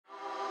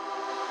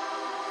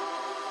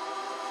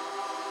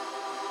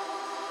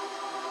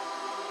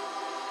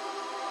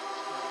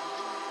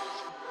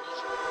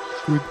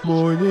Good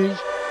morning.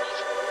 Good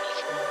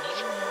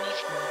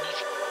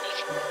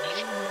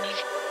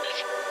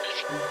morning.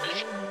 Good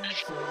morning,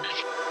 sir.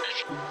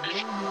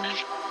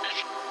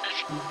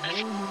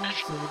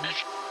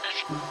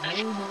 Good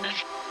morning.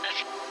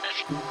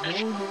 Good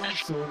morning,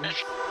 sir.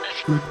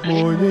 Good morning. Good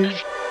morning.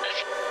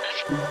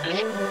 Good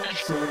morning,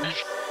 sir.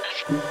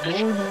 Good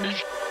morning.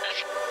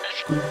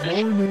 Good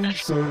morning,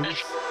 sir.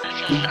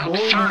 Good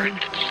morning.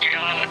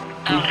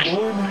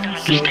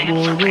 Good morning. Good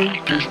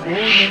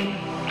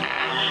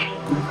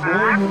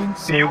morning,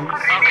 sir.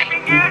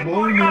 Good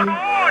morning.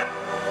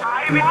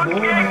 Good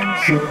morning,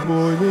 sir. Good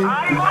morning.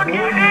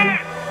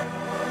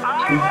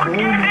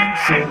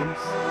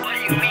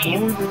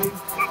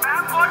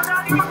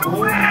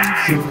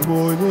 Good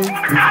morning.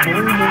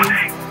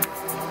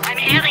 I'm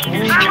adding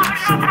this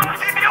to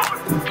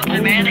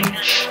I'm adding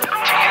this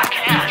to your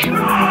cache.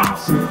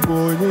 Good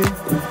morning.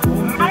 Good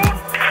morning.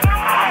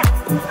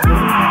 Good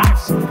morning,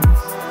 sir.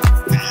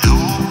 Hello,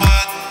 my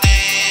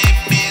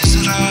name is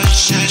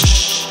Rajesh.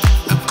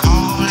 I'm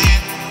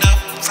calling up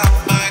from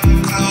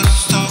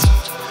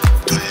Microsoft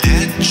to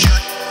let you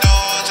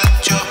know that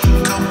your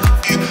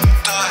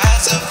computer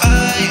has a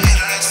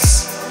virus.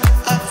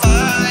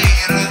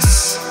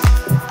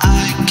 I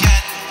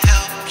can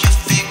help you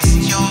fix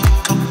your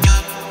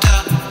computer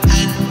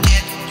and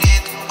get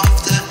rid of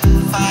the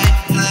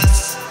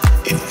virus.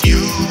 If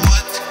you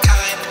would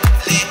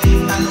kindly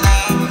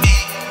allow me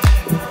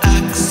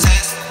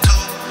access to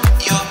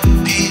your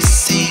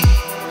PC,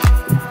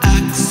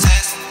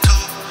 access to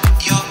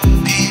your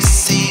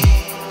PC,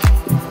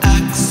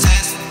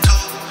 access to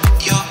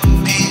your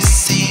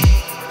PC.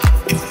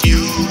 If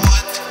you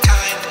would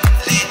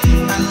kindly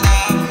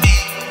allow me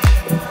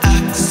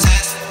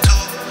access to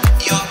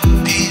your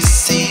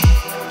PC.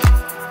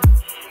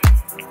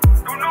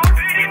 Do not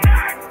read him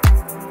that!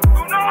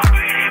 Do not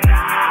read him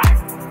that!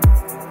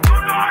 Do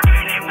not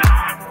read him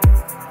that!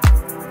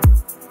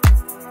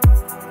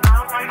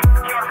 Now I know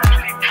you're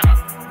asleep.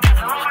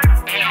 Now I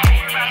know you're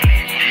asleep.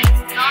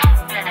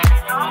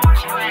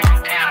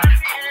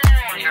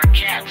 Now Your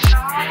jets. I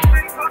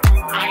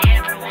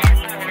have one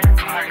more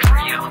card for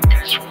you.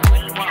 There's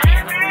one more.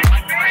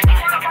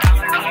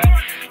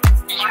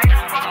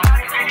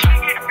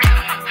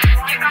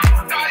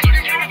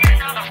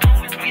 You on the phone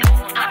with me the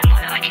whole time.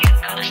 I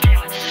can't understand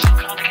why this is so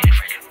complicated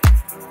for you.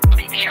 Let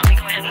me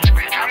go ahead and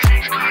scratch out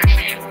these cards,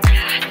 Steve.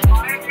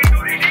 Why did you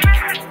read it?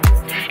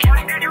 Why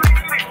did you read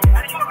it?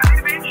 Are you a bad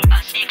bitch?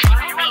 Steve, can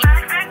you help me?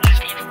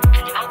 Steve,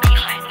 can you help me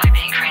hide my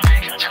bank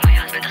transactions so my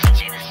husband doesn't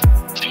see this?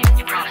 Steve,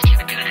 you promised you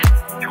would do that.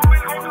 You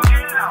will go to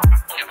jail now.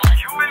 Wait, what?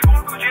 You will go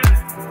to jail.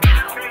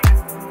 How?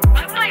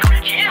 Why would I go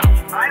to jail?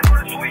 I'm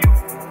going to show you.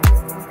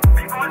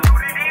 Because you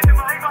redeemed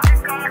my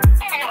fucking card.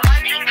 Oh,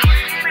 I need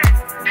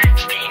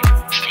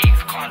Steve,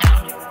 calm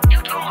down. You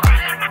do all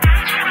right.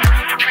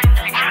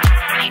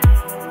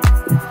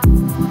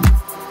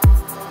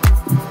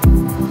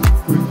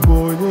 Good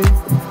morning.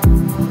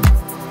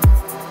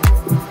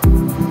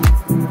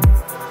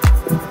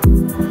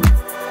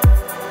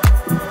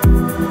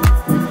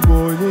 Good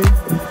morning.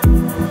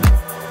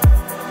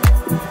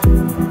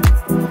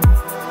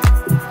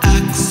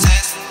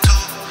 Access to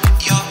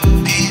your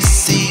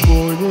PC.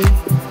 Morning.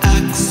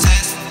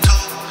 Access to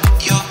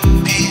your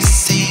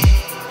PC.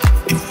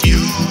 If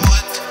you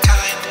would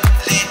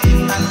kindly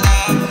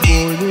allow me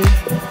Morning.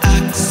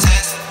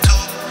 access to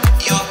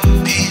your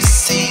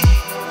PC.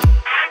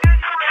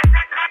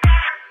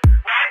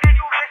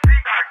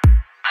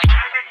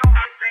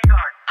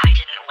 I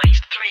didn't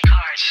waste 3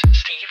 cards,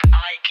 Steve. I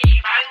gave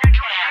you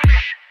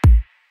cash.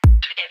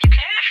 To give you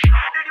cash?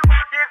 How did you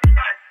give me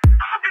that?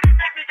 How did you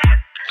give me that?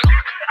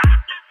 Look.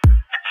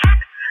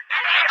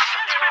 It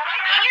says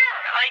right here.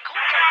 I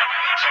googled it.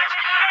 It says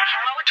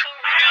how to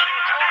redeem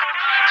Google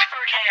cards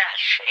for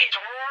cash. It's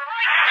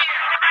right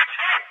there.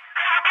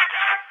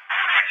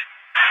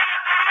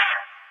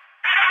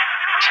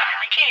 So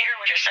I can't hear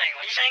what you're saying.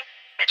 What are you saying?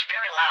 It's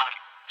very loud.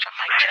 So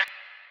I just...